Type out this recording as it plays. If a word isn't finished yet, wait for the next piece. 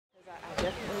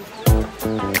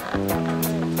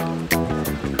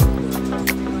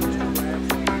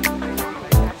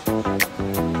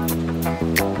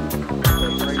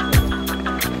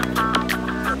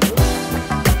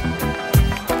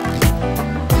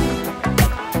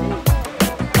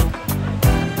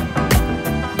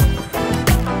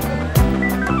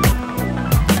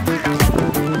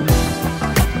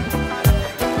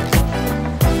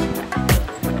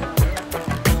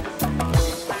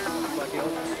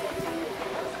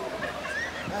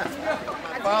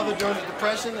Father during the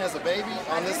Depression as a baby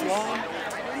on this lawn.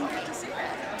 I didn't get to see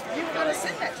that. You got to see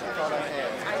that. I thought I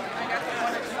had. I got the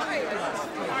one at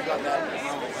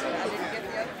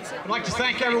 5. I'd like to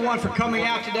thank everyone for coming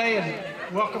out today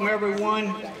and welcome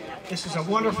everyone. This is a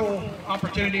wonderful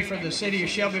opportunity for the city of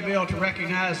Shelbyville to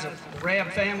recognize the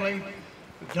Rabb family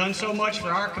who've done so much for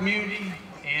our community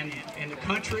and the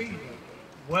country,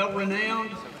 well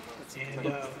renowned, and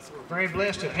we're very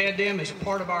blessed to have had them as a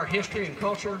part of our history and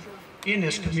culture in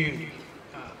this community.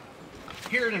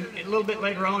 Here in a little bit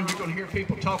later on, you're going to hear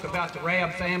people talk about the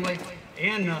Rabb family,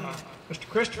 and Mr.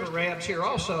 Christopher Rabb's here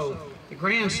also, the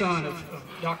grandson of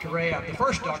Dr. Rabb, the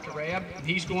first Dr. Rabb.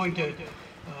 He's going to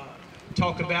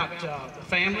talk about the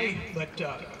family, but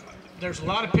there's a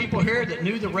lot of people here that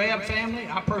knew the Rabb family.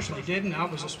 I personally didn't. I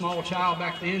was a small child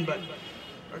back then, but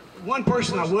one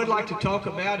person I would like to talk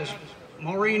about is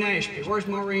Maureen Ashby. Where's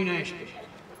Maureen Ashby?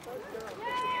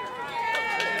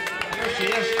 There she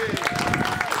is.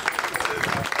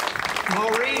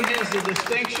 Maureen has the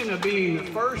distinction of being the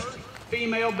first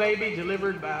female baby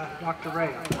delivered by Dr.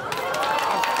 Rabb.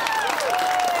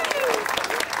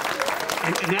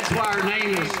 And that's why her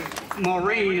name is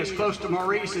Maureen, as close to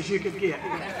Maurice as you could get.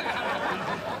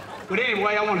 But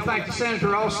anyway, I want to thank the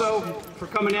Senator also for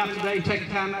coming out today and taking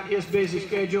time out of his busy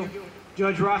schedule.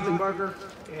 Judge Rothenberger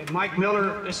and Mike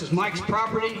Miller. This is Mike's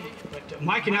property, but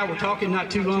Mike and I were talking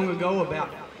not too long ago about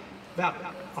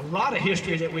a lot of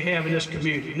history that we have in this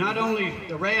community. Not only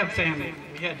the Rabb family,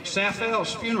 we had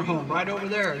Saffel's funeral home right over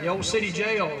there. The old city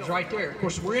jail is right there. Of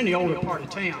course, we're in the older part of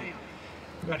town.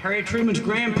 We've got Harry Truman's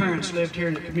grandparents lived here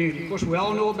in the community. Of course, we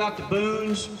all know about the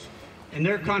Boones and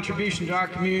their contribution to our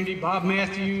community. Bob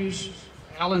Matthews,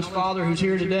 Alan's father, who's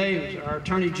here today, our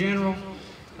Attorney General.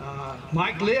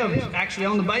 Mike lived actually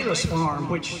on the Bayless farm,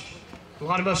 which a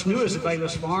lot of us knew as the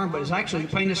Bayless farm, but it's actually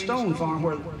the Painted Stone farm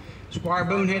where Squire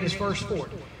Boone had his first fort.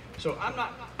 So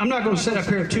I'm not going to sit up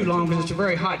here too long because it's a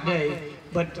very hot day,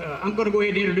 but I'm going to go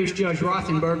ahead and introduce Judge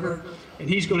Rothenberger, and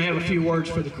he's going to have a few words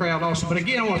for the crowd also. But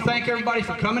again, I want to thank everybody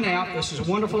for coming out. This is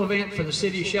a wonderful event for the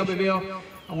city of Shelbyville.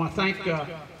 I want to thank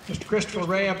Mr. Christopher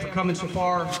Rabb for coming so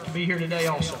far to be here today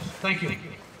also. Thank you.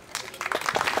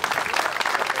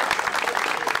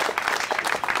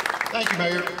 Thank you,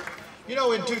 Mayor. You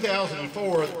know, in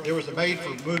 2004, there was a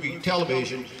made-for-movie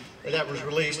television that was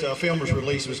released, a film was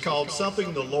released. It was called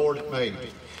Something the Lord Made.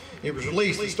 It was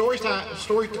released. The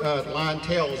storyline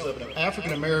tells of an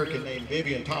African-American named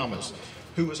Vivian Thomas,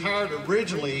 who was hired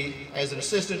originally as an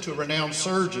assistant to a renowned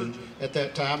surgeon at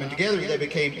that time, and together they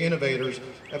became innovators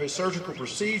of a surgical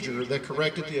procedure that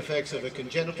corrected the effects of a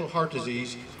congenital heart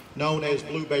disease known as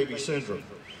blue baby syndrome.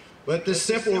 But this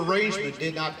simple arrangement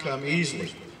did not come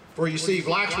easily. For you see,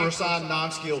 blacks were assigned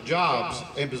non-skilled jobs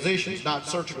and positions, not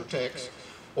surgical techs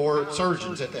or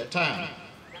surgeons at that time.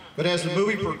 But as the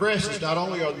movie progresses, not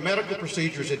only are the medical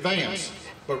procedures advanced,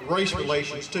 but race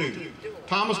relations too.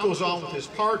 Thomas goes on with his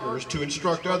partners to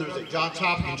instruct others at Johns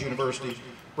Hopkins University,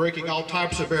 breaking all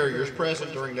types of barriers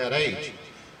present during that age.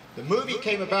 The movie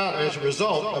came about as a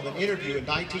result of an interview in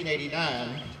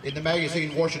 1989 in the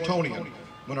magazine Washingtonian,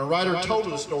 when a writer told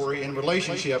the story in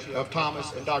relationship of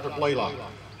Thomas and Dr. Blaylock.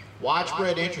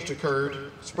 Widespread interest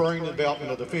occurred, spurring the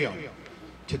development of the film.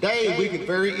 Today, we could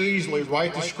very easily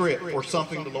write the script for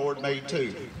Something the Lord Made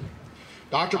too.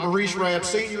 Dr. Maurice Rabb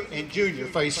Sr. and Jr.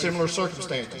 faced similar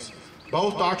circumstances.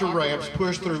 Both Dr. Rabbs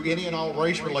pushed through any and all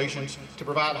race relations to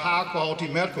provide high-quality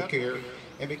medical care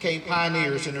and became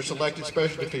pioneers in their selected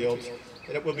specialty fields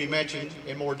that will be mentioned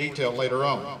in more detail later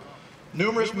on.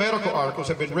 Numerous medical articles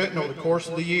have been written over the course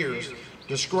of the years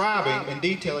describing and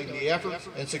detailing the efforts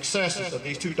and successes of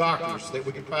these two doctors that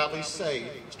we can proudly say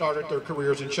started their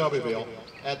careers in Shelbyville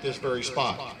at this very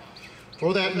spot.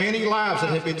 For that many lives that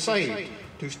have been saved,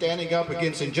 to standing up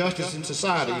against injustice in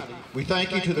society, we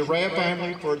thank you to the Rabb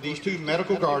family for these two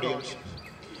medical guardians,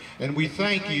 and we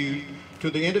thank you to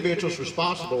the individuals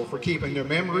responsible for keeping their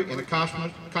memory and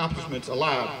accomplishments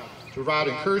alive to provide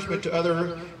encouragement to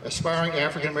other aspiring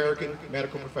African-American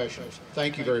medical professionals.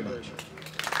 Thank you very much.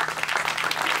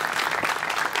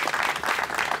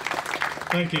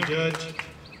 Thank you, Judge.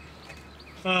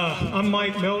 I'm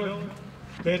Mike Miller,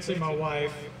 Betsy, my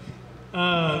wife.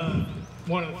 Want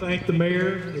to thank the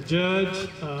mayor, the judge,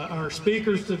 our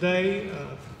speakers today.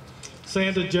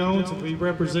 Sandra Jones will be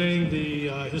representing the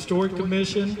Historic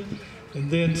Commission, and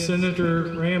then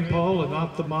Senator Rand Paul, an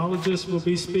ophthalmologist, will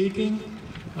be speaking.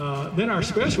 Then our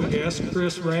special guest,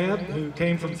 Chris Rabb, who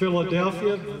came from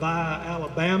Philadelphia via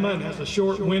Alabama and has a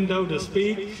short window to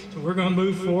speak, so we're going to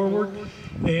move forward.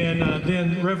 And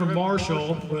then Reverend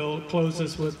Marshall will close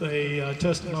us with a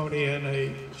testimony and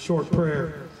a short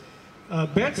prayer.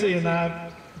 Betsy and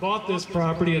I bought this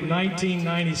property in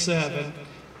 1997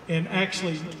 and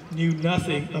actually knew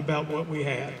nothing about what we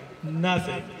had,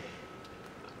 nothing.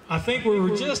 I think we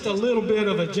were just a little bit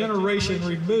of a generation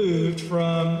removed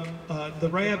from the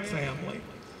Rabb family.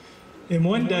 And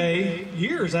one day,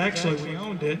 years actually we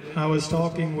owned it, I was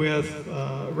talking with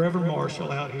Reverend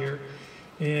Marshall out here,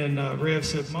 and Rev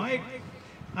said, "Mike,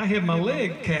 I had my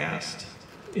leg cast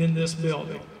in this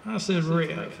building." I said,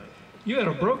 "Rev, you had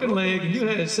a broken leg and you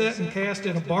had it set and cast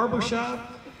in a barber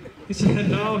shop?" He said,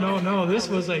 no, this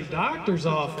was a doctor's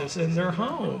office in their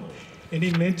home. And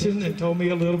he mentioned and told me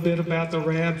a little bit about the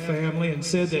Rabb family and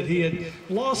said that he had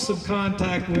lost some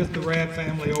contact with the Rabb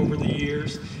family over the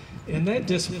years, and that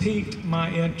just piqued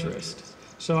my interest.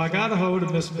 So I got a hold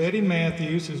of Miss Betty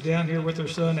Matthews, who's down here with her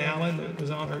son Alan, that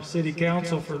was on our city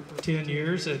council for 10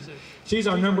 years, and she's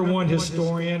our #1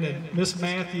 historian. And Miss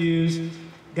Matthews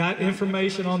got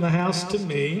information on the house to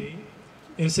me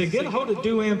and said, "Get a hold of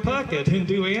Duann Puckett," and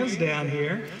Duann's down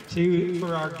here.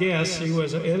 For our guests, she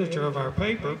was an editor of our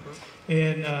paper.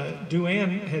 And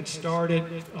Duann had started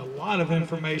a lot of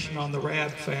information on the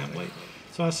Rabb family.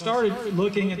 So I started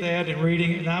looking at that and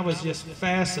reading, and I was just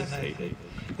fascinated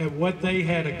at what they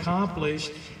had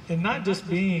accomplished, and not just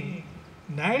being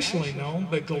nationally known,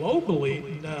 but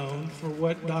globally known for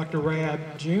what Dr.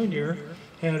 Rabb Jr.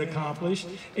 had accomplished,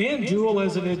 and Jewel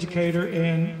as an educator,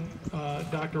 and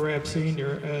Dr. Rabb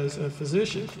Sr. as a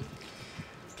physician.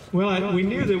 Well, we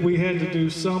knew that we had to do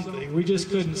something. We just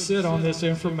couldn't sit on this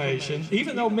information.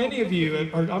 Even though many of you,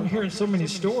 I'm hearing so many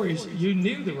stories, you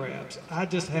knew the Rabbs. I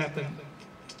just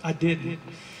I didn't.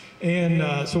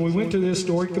 And so we went to the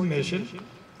Historic Commission,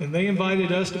 and they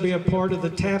invited us to be a part of the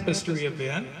tapestry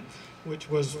event, which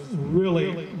was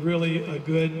really a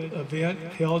good event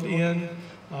held in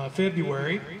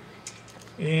February,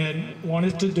 and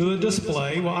wanted to do a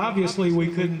display. Well, obviously we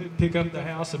couldn't pick up the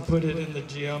house and put it in the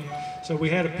gym, so we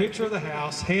had a picture of the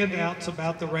house, handouts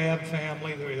about the Rabb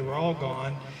family, they were all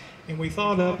gone, and we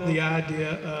thought up the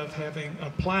idea of having a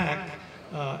plaque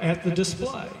at the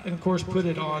display, and of course put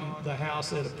it on the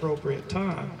house at appropriate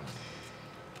time.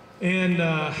 And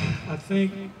I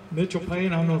think Mitchell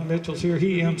Payne, I don't know if Mitchell's here,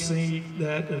 he emceed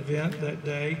that event that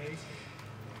day.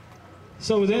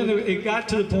 So then it got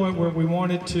to the point where we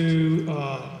wanted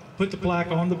to put the plaque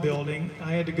on the building.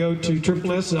 I had to go to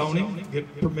SSS zoning,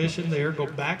 get permission there, go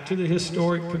back to the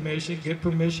Historic Commission, get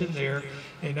permission there,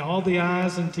 and all the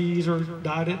I's and T's are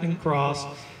dotted and crossed,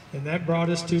 and that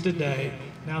brought us to today.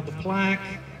 Now the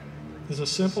plaque is a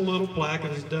simple little plaque.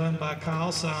 It was done by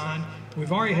Kyle Sign.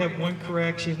 We've already had one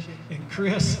correction, and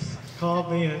Chris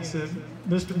called me and said,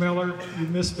 "Mr. Miller, you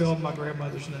misspelled my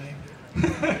grandmother's name."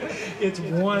 It's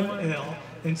 1L.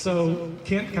 And so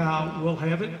Kent Kyle will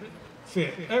have it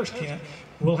fixed. There's Kent.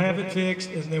 We'll have it fixed,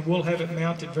 and then we'll have it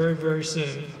mounted very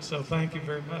soon. So thank you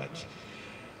very much.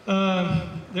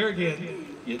 There again,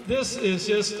 this is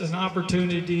just an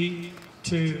opportunity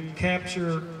to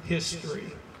capture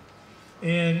history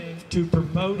and to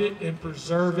promote it and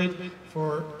preserve it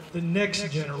for the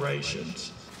next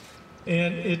generations.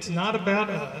 And it's not about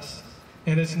us,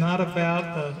 and it's not about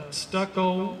a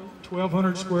stucco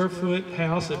 1,200 square foot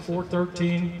house at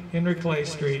 413 Henry Clay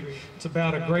Street. It's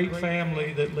about a great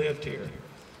family that lived here.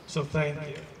 So thank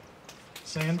you.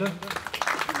 Sanda?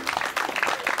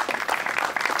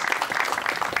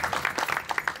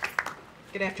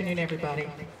 Good afternoon, everybody.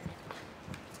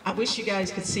 I wish you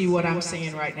guys could see what I'm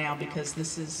seeing right now, because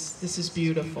this is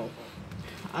beautiful.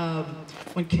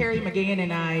 When Carrie McGann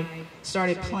and I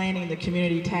started planning the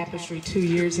community tapestry 2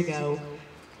 years ago,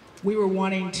 we were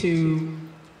wanting to,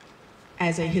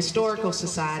 as a historical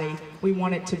society, we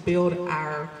wanted to build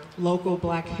our local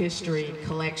Black history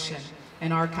collection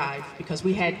and archive, because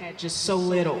we had just so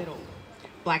little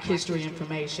Black history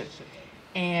information.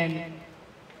 And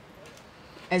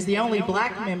as the only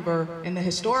Black member in the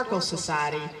Historical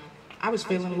Society, I was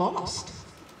feeling lost,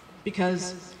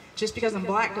 because just because I'm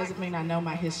Black doesn't mean I know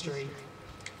my history.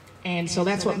 And so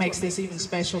that's what makes this even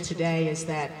special today, is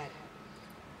that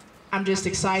I'm just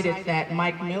excited that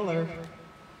Mike Miller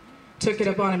took it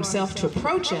upon himself to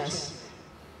approach us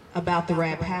about the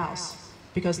Rabb House,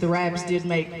 because the Rabbs did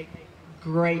make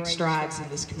great strides in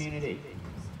this community.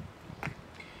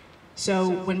 So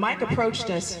when Mike approached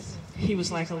us, he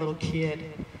was like a little kid.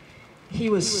 He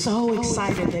was so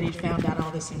excited that he found out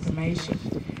all this information.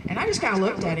 And I just kind of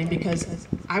looked at him because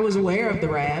I was aware of the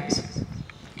Rabbs.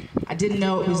 I didn't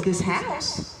know it was this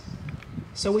house.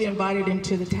 So we invited him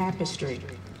to the tapestry.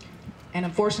 And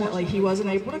unfortunately, he wasn't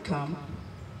able to come,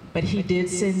 but he did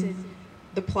send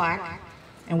the plaque,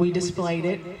 and we displayed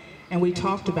it, and we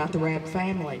talked about the Rabb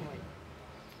family.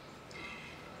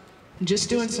 Just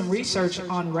doing some research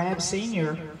on Rabb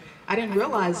Sr., I didn't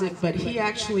realize it, but he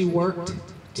actually worked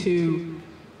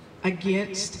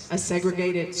against a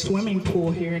segregated swimming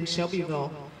pool here in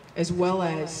Shelbyville, as well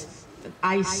as an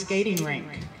ice skating rink.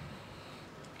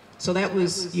 So that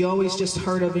was, you always just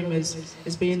heard of him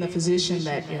as being the physician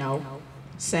that, you know,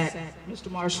 sat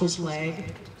Mr. Marshall's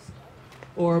leg,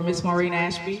 or Miss Maureen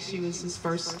Ashby, she was his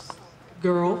first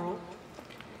girl.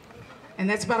 And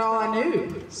that's about all I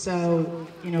knew. So,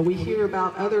 you know, we hear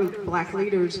about other black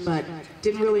leaders, but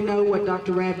didn't really know what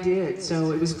Dr. Rabb did.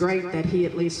 So it was great that he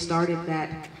at least started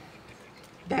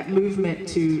that movement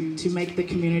to make the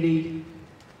community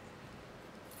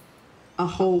a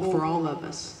whole for all of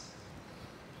us.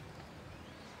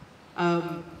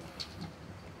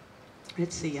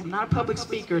 Let's see, I'm not a public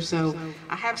speaker, so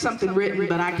I have something written,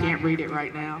 but I can't read it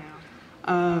right now.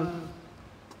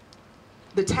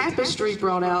 The tapestry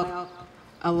brought out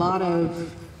a lot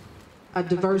of a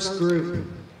diverse group,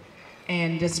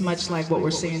 and it's much like what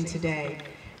we're seeing today.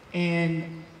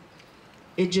 And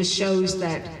it just shows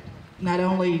that not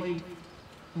only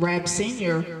Rabb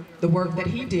Sr., the work that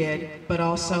he did, but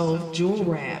also Jewel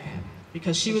Rabb,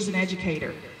 because she was an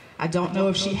educator. I don't know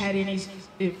if she had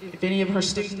if any of her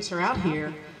students are out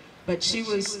here, but she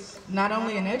was not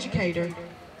only an educator,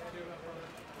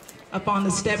 up on the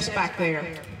steps back there.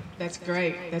 That's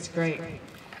great, that's great.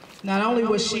 Not only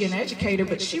was she an educator,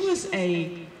 but she was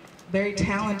a very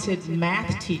talented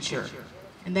math teacher.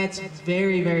 And that's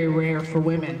very, very rare for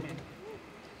women.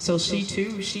 So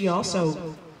she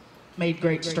also made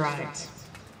great strides.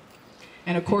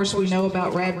 And of course we know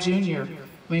about Rabb Jr.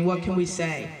 I mean, what can we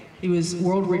say? He was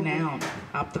world-renowned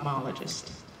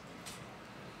ophthalmologist.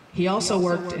 He also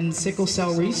worked in sickle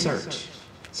cell research.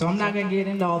 So I'm not going to get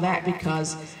into all that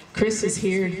because Chris is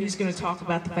here and he's going to talk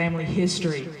about the family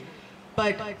history.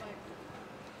 But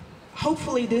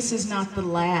hopefully this is not the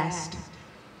last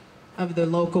of the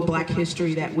local black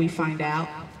history that we find out.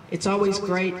 It's always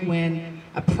great when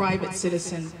a private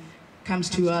citizen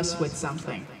comes to us with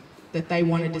something that they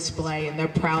want to display and they're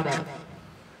proud of.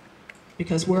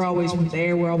 Because we're always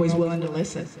there, we're always willing to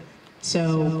listen.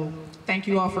 So thank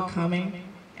you all for coming,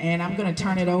 and I'm going to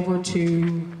turn it over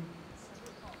to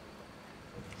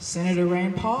Senator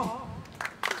Rand Paul.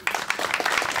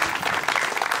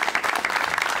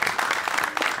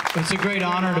 It's a great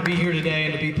honor to be here today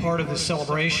and to be part of this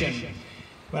celebration.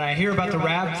 When I hear about the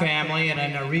Rabb family and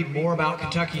I read more about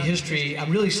Kentucky history,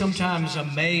 I'm really sometimes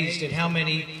amazed at how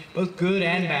many both good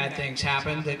and bad things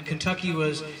happened, that Kentucky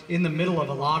was in the middle of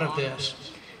a lot of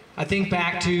this. I think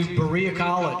back to Berea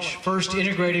College, first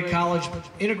integrated college,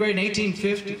 integrated in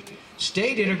 1850,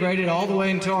 stayed integrated all the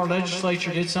way until our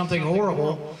legislature did something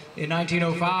horrible in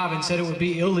 1905 and said it would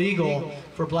be illegal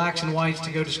for blacks and whites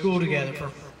to go to school together.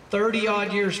 For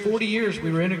 30-odd years, 40 years,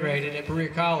 we were integrated at Berea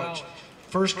College.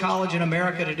 First college in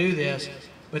America to do this,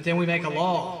 but then we make a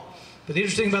law. But the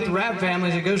interesting thing about the Rabb family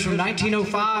is it goes from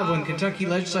 1905 when Kentucky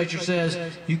legislature says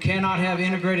you cannot have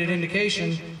integrated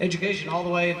education all the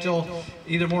way until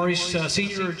either Maurice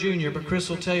Sr. or Jr., but Chris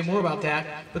will tell you more about that.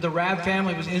 But the Rabb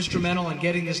family was instrumental in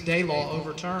getting this day law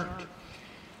overturned.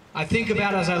 I think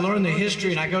about as I learn the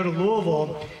history and I go to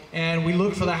Louisville and we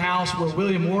look for the house where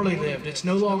William Morley lived. It's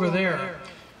no longer there.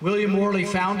 William Morley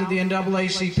founded the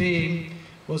NAACP,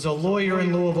 was a lawyer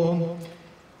in Louisville,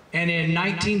 and in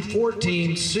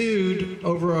 1914 sued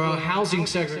over a housing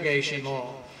segregation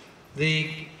law. The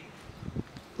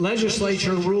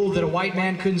legislature ruled that a white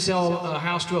man couldn't sell a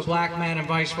house to a black man and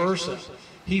vice versa.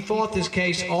 He fought this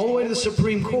case all the way to the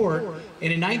Supreme Court,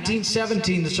 and in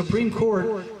 1917 the Supreme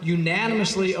Court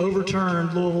unanimously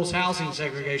overturned Louisville's housing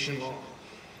segregation law.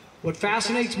 What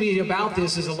fascinates me about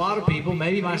this is a lot of people,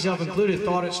 maybe myself included,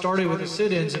 thought it started with the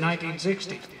sit-ins in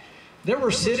 1960. There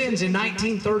were sit-ins in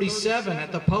 1937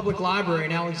 at the public library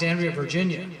in Alexandria,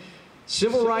 Virginia.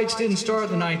 Civil rights didn't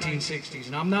start in the 1960s,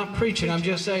 and I'm not preaching, I'm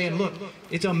just saying, look,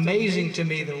 it's amazing to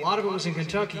me that a lot of it was in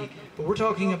Kentucky, but we're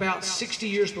talking about 60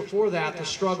 years before that, the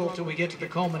struggle till we get to the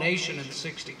culmination in the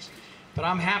 60s. But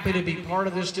I'm happy to be part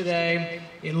of this today.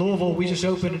 In Louisville, we just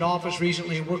opened an office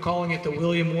recently, and we're calling it the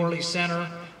William Morley Center.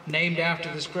 named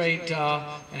after this great,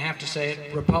 and have to say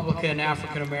it, Republican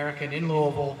African-American in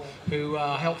Louisville who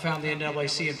helped found the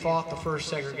NAAC and fought the first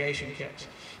segregation case.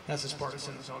 That's as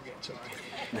partisan as I'll get, sorry.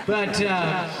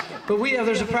 But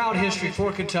there's a proud history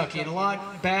for Kentucky, and a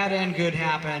lot bad and good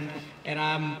happened, and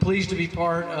I'm pleased to be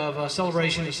part of a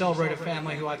celebration to celebrate a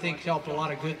family who I think helped a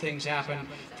lot of good things happen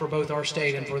for both our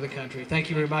state and for the country. Thank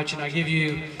you very much, and I give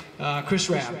you Chris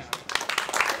Rabb.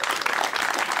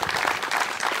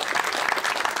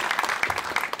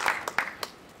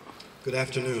 Good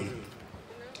afternoon.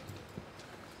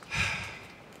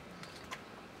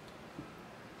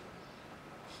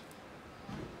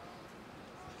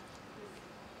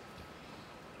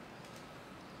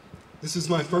 This is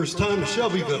my first time in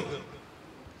Shelbyville.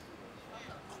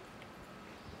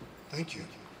 Thank you.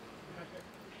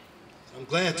 I'm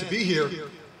glad to be here,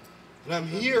 and I'm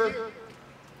here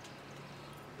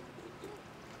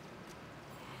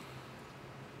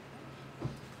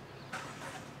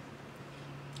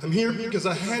because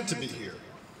I had to be here.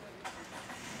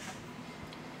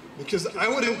 Because I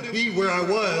wouldn't be where I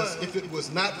was if it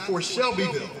was not for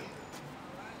Shelbyville.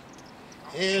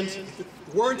 And if it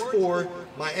weren't for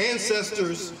my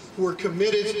ancestors who were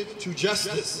committed to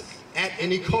justice at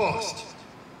any cost.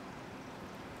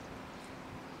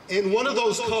 And one of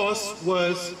those costs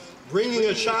was bringing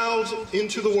a child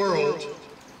into the world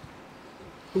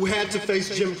who had to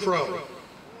face Jim Crow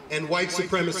and white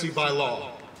supremacy by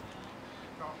law.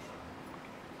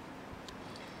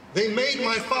 They made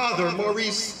my father,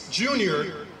 Maurice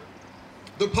Jr.,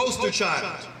 the poster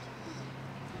child.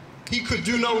 He could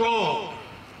do no wrong,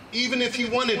 even if he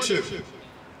wanted to.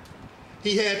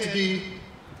 He had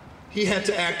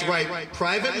to act right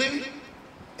privately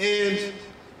and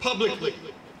publicly.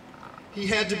 He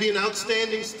had to be an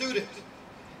outstanding student.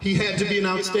 He had to be an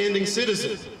outstanding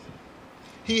citizen.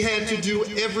 He had to do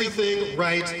everything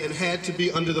right and had to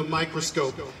be under the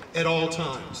microscope at all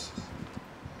times.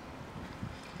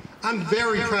 I'm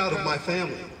very proud of my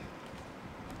family.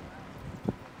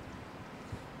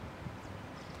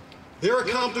 Their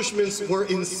accomplishments were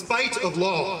in spite of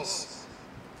laws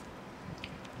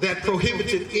that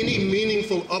prohibited any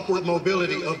meaningful upward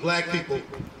mobility of black people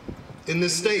in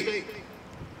this state.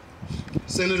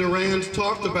 Senator Paul,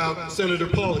 talked about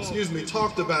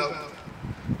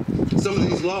some of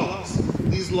these laws.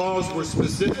 These laws were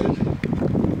specific,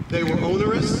 they were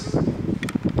onerous,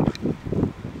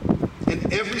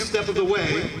 and every step of the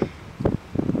way,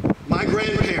 my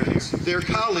grandparents, their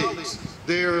colleagues,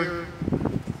 their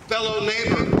fellow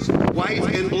neighbors, white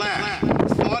and black,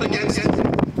 fought against it,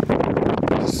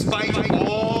 despite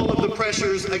all of the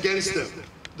pressures against them.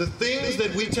 The things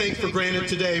that we take for granted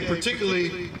today,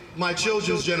 particularly my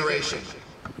children's generation,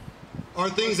 are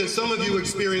things that some of you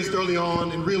experienced early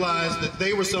on and realized that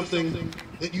they were something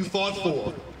that you fought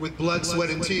for with blood, sweat,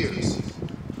 and tears.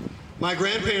 My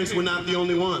grandparents were not the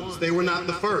only ones. They were not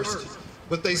the first,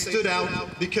 but they stood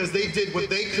out because they did what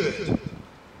they could.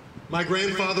 My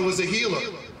grandfather was a healer.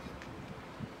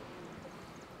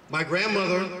 My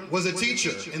grandmother was a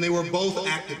teacher, and they were both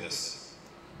activists.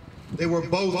 They were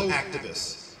both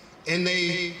activists. And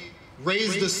they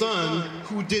raised a son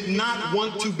who did not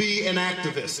want to be an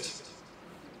activist.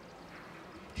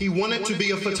 He wanted to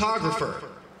be a photographer.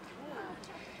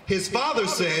 His father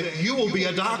said, "You will be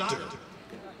a doctor."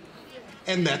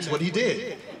 And that's what he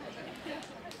did.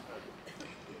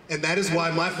 And that is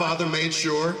why my father made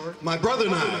sure my brother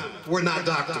and I were not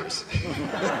doctors.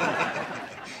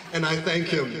 And I thank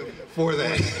him for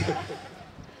that.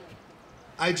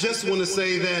 I just want to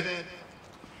say that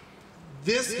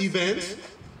this event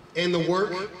and the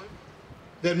work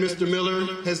that Mr.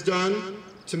 Miller has done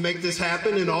to make this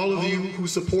happen, and all of you who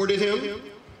supported him,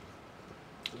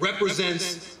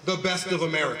 represents the best of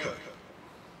America.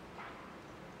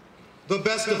 The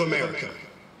best of America.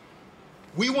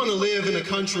 We want to live in a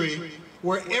country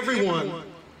where everyone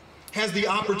has the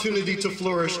opportunity to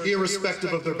flourish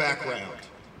irrespective of their background.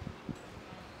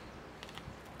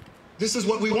 This is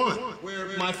what we want.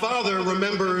 Where my father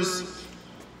remembers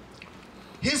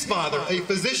his father, a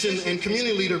physician and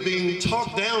community leader, being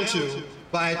talked down to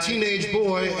by a teenage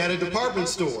boy at a department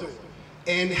store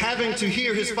and having to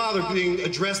hear his father being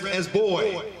addressed as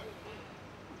boy.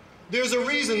 There's a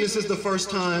reason this is the first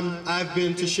time I've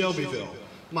been to Shelbyville.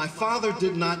 My father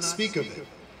did not speak of it.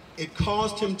 It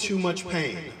caused him too much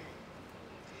pain.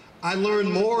 I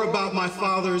learned more about my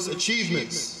father's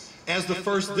achievements as the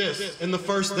first this and the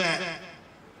first that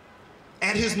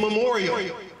at his memorial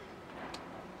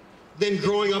than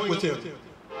growing up with him.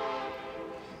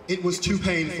 It was too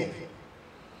painful.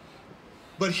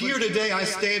 But here today I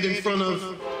stand in front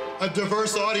of a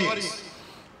diverse audience,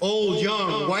 old,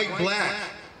 young, white, black,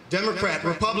 Democrat,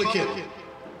 Republican.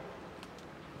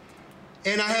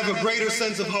 And I have a greater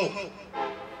sense of hope.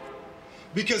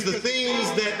 Because the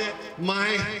things that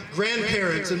my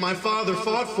grandparents and my father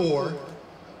fought for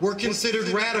were considered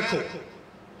radical.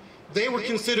 They were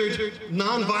considered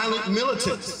nonviolent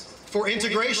militants for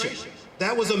integration.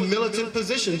 That was a militant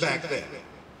position back then.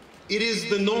 It is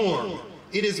the norm.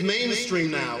 It is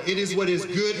mainstream now. It is what is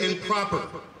good and proper.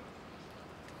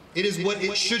 It is what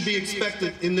it should be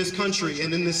expected in this country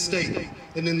and in this state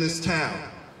and in this town.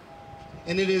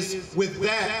 And it is with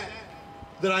that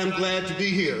that I'm glad to be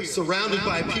here, surrounded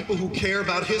by people who care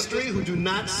about history, who do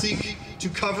not seek to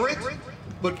cover it,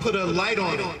 but put a light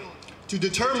on it, to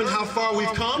determine how far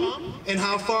we've come and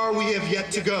how far we have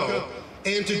yet to go,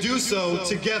 and to do so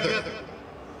together.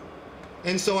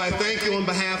 And so I thank you on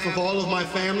behalf of all of my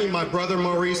family, my brother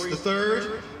Maurice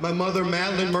III, my mother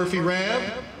Madeline Murphy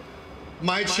Rabb,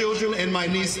 my children and my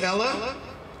niece Ella.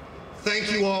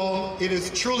 Thank you all. It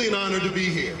is truly an honor to be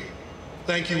here.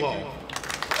 Thank you all.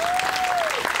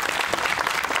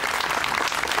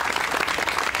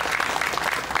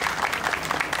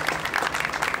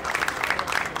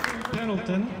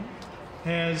 Pendleton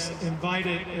has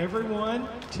invited everyone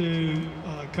to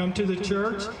come to the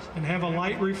church and have a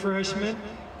light refreshment.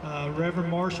 Reverend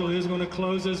Marshall is going to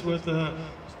close us with a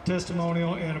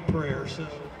testimonial and a prayer. So,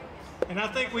 and I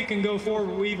think we can go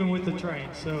forward even with the train.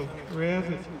 So,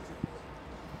 Rev,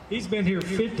 he's been here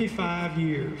 55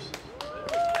 years.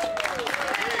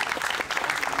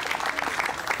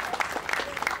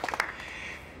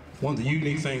 One of the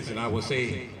unique things that I will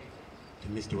say to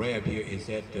Mr. Rabb here is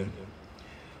that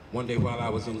one day while I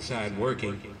was inside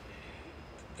working,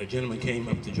 a gentleman came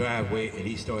up the driveway and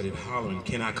he started hollering,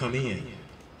 "Can I come in?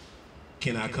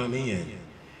 Can I come in?"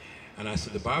 And I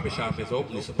said, "The barbershop is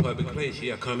open, it's a public place,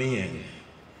 yeah, come in."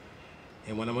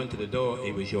 And when I went to the door,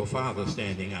 it was your father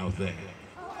standing out there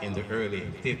in the early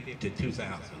 50s to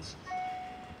 2000s.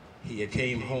 He had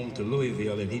came home to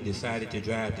Louisville and he decided to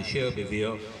drive to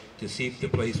Shelbyville to see if the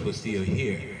place was still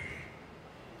here.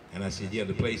 And I said, "Yeah,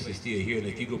 the place is still here, and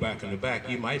if you go back in the back,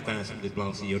 you might find something that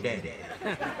belongs to your daddy."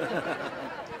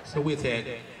 So with that,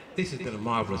 this has been a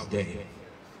marvelous day.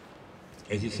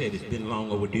 As you said, it's been long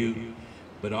overdue,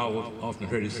 but I often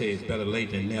heard it say it's better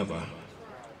late than never.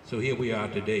 So here we are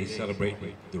today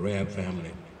celebrating the Rabb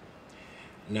family.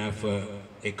 Now for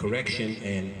a correction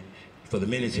and for the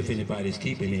minutes, if anybody's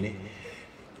keeping any,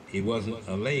 it wasn't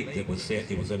a leg that was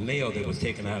set, it was a nail that was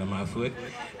taken out of my foot.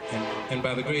 And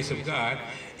by the grace of God,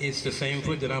 it's the same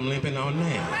foot that I'm limping on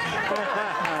now.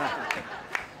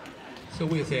 So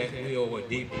with that, we owe a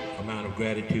deep amount of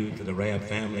gratitude to the Rabb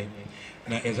family.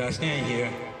 Now, as I stand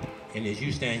here, and as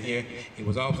you stand here, it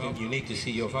was also unique to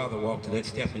see your father walk to that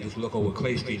step and just look over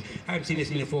Clay Street. I haven't seen this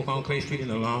many folk on Clay Street in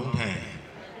a long time,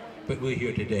 but we're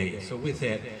here today. So with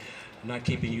that, I'm not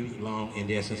keeping you long in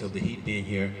the essence of the heat being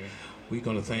here. We're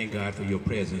going to thank God for your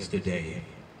presence today.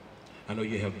 I know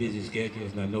you have busy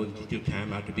schedules, and I know that you took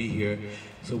time out to be here.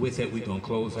 So with that, we're going to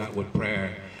close out with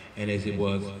prayer. And as it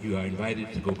was, you are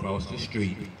invited to go across the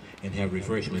street and have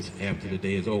refreshments after the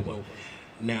day is over.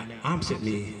 Now, opposite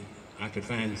me, I could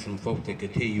find some folk that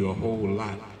could tell you a whole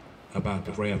lot about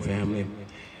the Rabb family.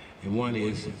 And one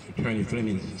is Attorney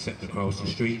Fleming sitting across the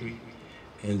street,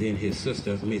 and then his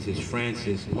sister, Mrs.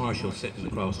 Frances Marshall, sitting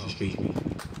across the street.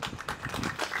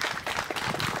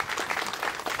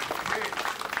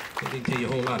 They can tell you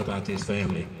a whole lot about this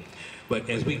family. But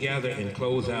as we gather and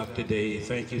close out today,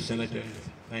 thank you, Senator.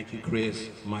 Thank you, Chris,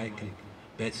 Mike, and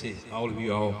Betsy, all of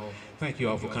you all. Thank you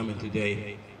all for coming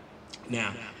today.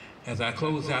 Now, as I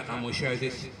close out, I'm going to share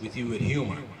this with you with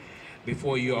humor.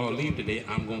 Before you all leave today,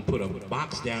 I'm going to put a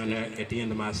box down there at the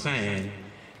end of my sign,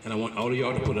 and I want all of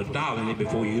y'all to put $1 in it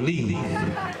before you leave.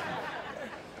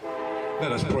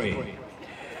 Let us pray.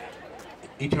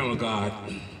 Eternal God,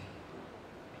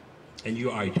 and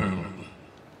you are eternal,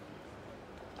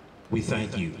 we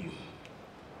thank you.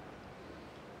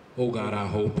 Oh God, our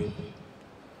hope.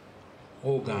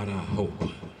 Oh God, our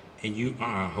hope. And you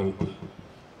are our hope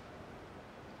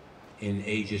in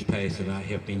ages past and I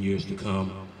have in years to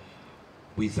come.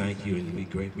 We thank you and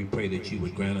we pray that you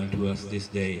would grant unto us this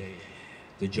day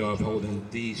the joy of holding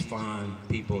these fine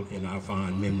people in our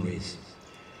fine memories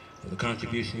for the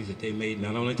contributions that they made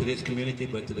not only to this community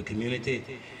but to the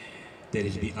community that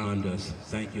is beyond us.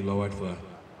 Thank you, Lord, for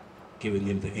giving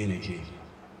them the energy,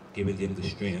 giving them the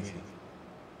strength,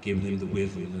 giving them the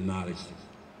wisdom and the knowledge,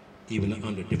 even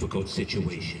under difficult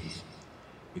situations,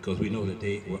 because we know that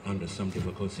they were under some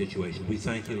difficult situations. We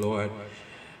thank you, Lord,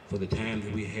 for the time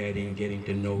that we had in getting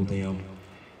to know them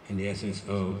in the essence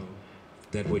of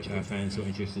that which I find so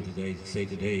interesting today, to say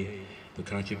today, the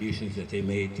contributions that they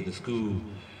made to the school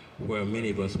where many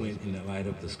of us went in the light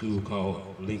of the school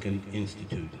called Lincoln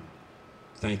Institute.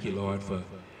 Thank you, Lord, for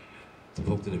the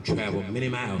folk that have traveled many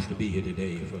miles to be here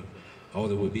today, for all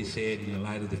that will be said in the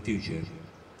light of the future.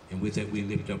 And with that, we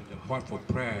lift up heartful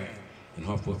prayer and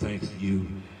heartful thanks to you,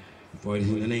 for it is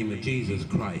in the name of Jesus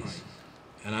Christ.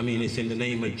 And I mean, it's in the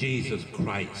name of Jesus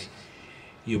Christ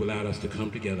you've allowed us to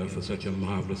come together for such a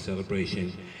marvelous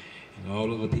celebration. And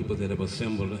all of the people that have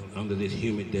assembled under this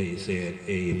humid day said,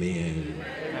 amen.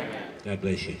 God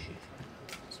bless you.